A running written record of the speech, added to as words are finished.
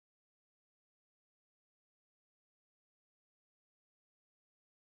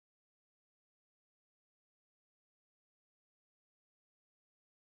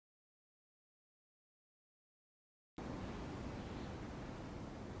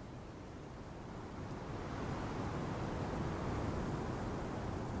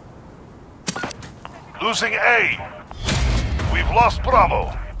Losing A. We've lost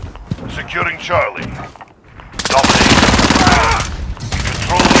Bravo. Securing Charlie. Domination.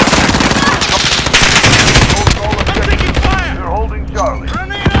 Control the objective. They're holding Charlie.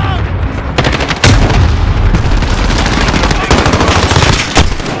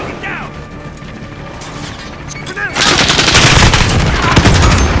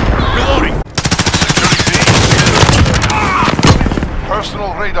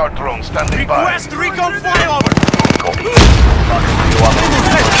 Personal radar drone standing by. Request recon flyover! Copy. You are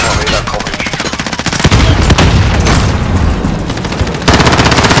personal radar coverage.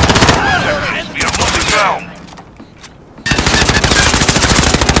 We are losing ground.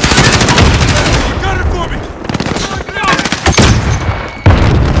 Got it for me!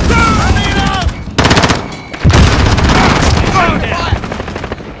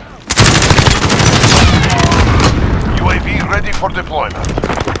 UAV ready for deployment.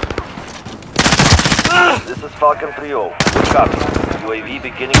 This is Falcon 3-0. Copy. UAV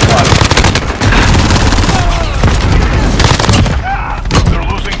beginning flight. They're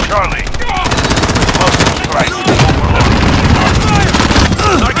losing Charlie. Cluster strike.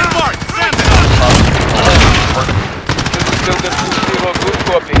 Target marked! Send it! This is still the 2-0. Good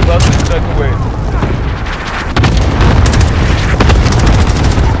copy. Cluster strike away.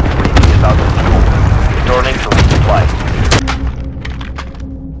 Returning to resupply.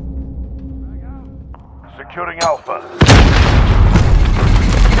 Securing Alpha.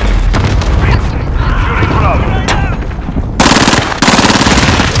 Securing Bravo.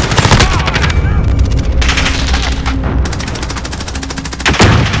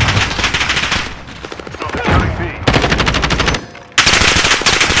 Securing B.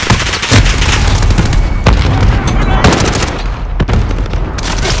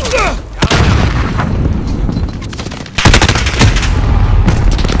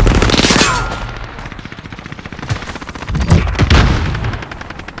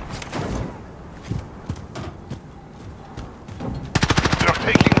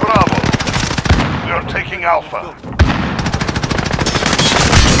 Taking Bravo. We are taking Alpha.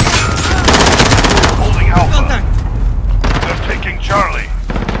 Holding Alpha. We are taking Charlie.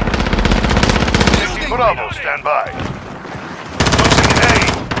 Taking Bravo. Stand by. Losing A.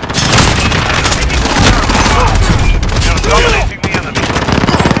 We are dominating the enemy.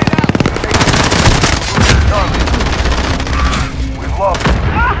 Charlie. We've lost him.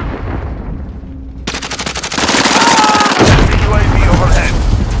 UAV overhead.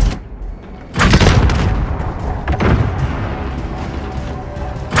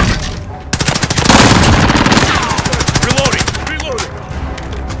 Reloading!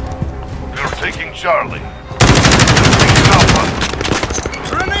 We're taking Charlie. Taking Alpha.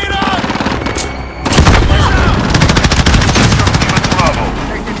 Grenade out! Bravo.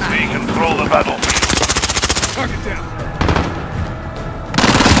 We control the battlefield. Target down!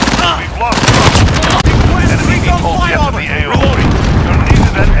 We've lost Bravo. Enemy recon vehicles get to flyover! the AO. Reloading! You're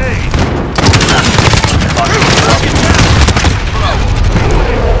needed at A.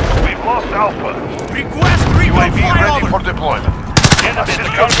 We've lost Alpha. Request recon UAV ready flyover! for deployment. Assist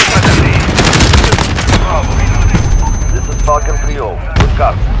contact at B. Bravo. This is Falcon 3-0. Good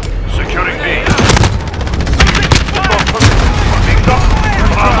copy. Securing B. We're being done.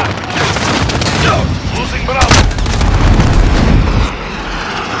 Bravo. Losing Bravo.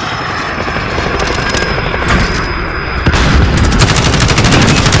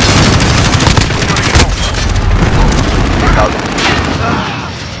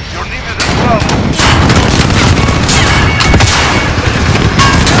 You're needed at Bravo.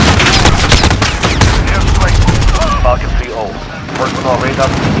 Airstrike. Falcon 3-0. Personal radar.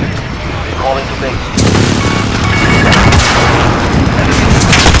 Calling to base.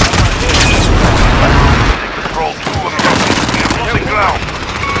 Control 2 approaching. We are losing ground.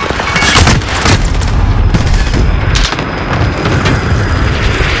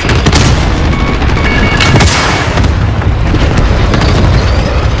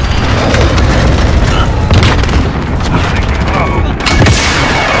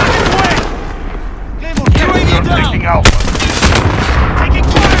 Taking Alpha. Taking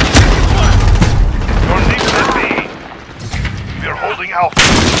fire! You're needed at B. We're holding Alpha.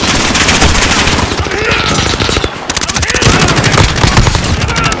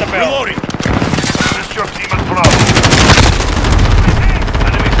 Reloading! Assist your team at Bravo.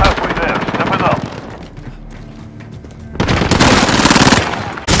 Enemies halfway there. Step it up.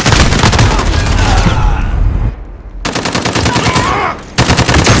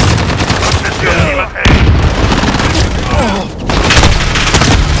 Assist your team at A.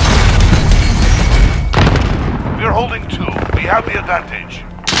 We're holding 2. We have the advantage.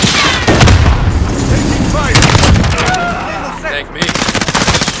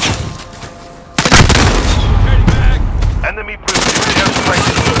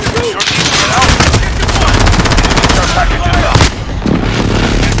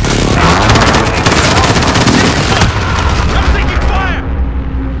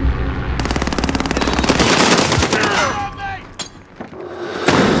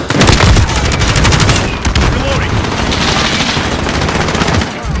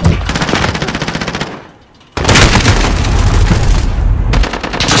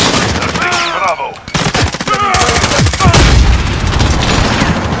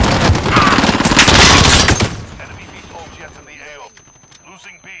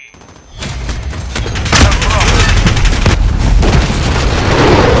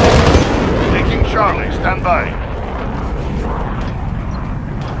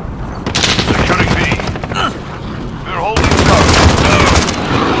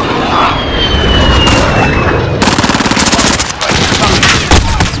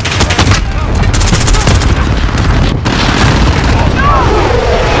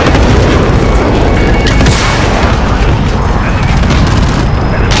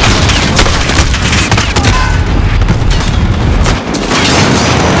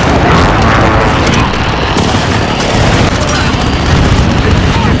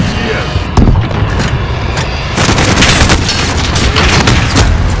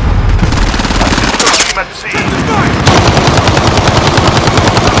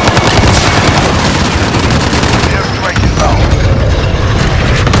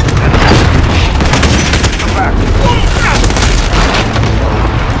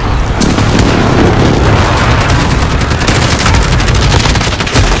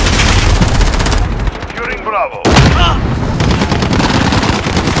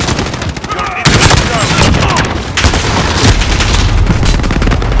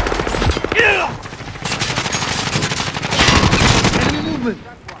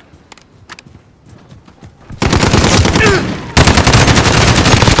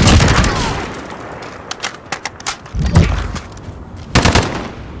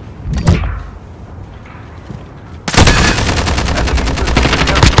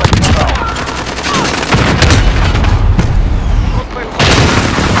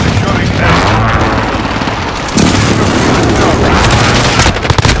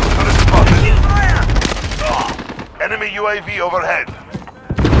 UAV overhead.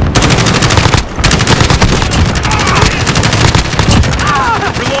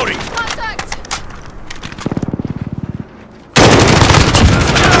 Reloading. Contact!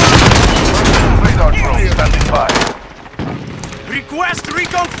 Radar drone standing by. Request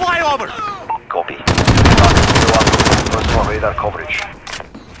recon flyover. Copy. Target 0 personal radar coverage.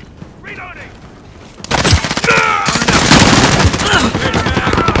 Reloading.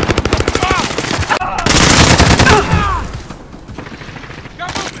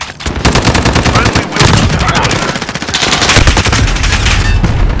 Friendly wheels deployed.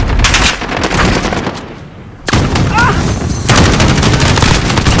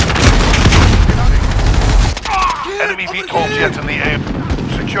 Enemy VTOL jet in the air.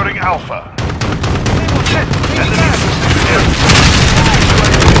 Securing Alpha. Enemy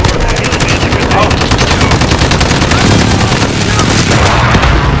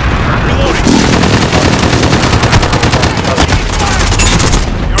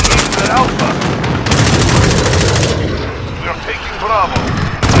You're needed at Alpha. We are taking Bravo.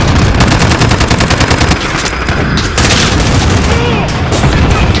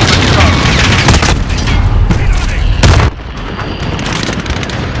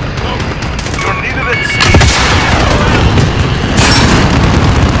 You're needed at C.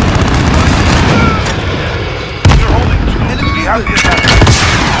 You're holding two. We have the attack.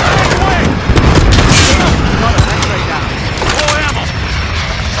 Full ammo.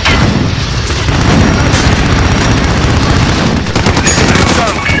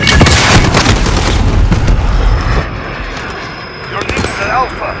 You're needed at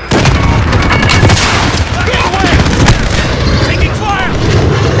Alpha. Get away. Taking fire.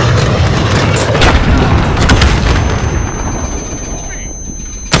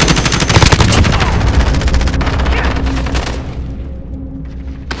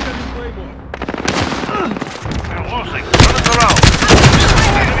 We're losing. Turn us around.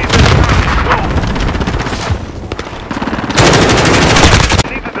 Enemy go.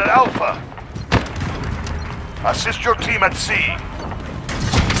 Needed at Alpha. Assist your team at C.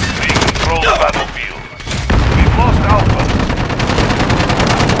 We control the battlefield. We've lost Alpha.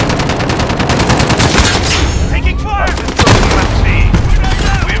 Taking fire. Assist your team at C.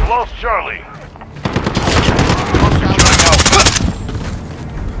 We've lost Charlie. We're securing Alpha.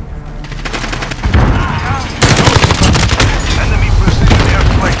 Enemy precision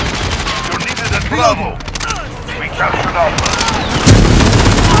airstrike. You're needed at Bravo.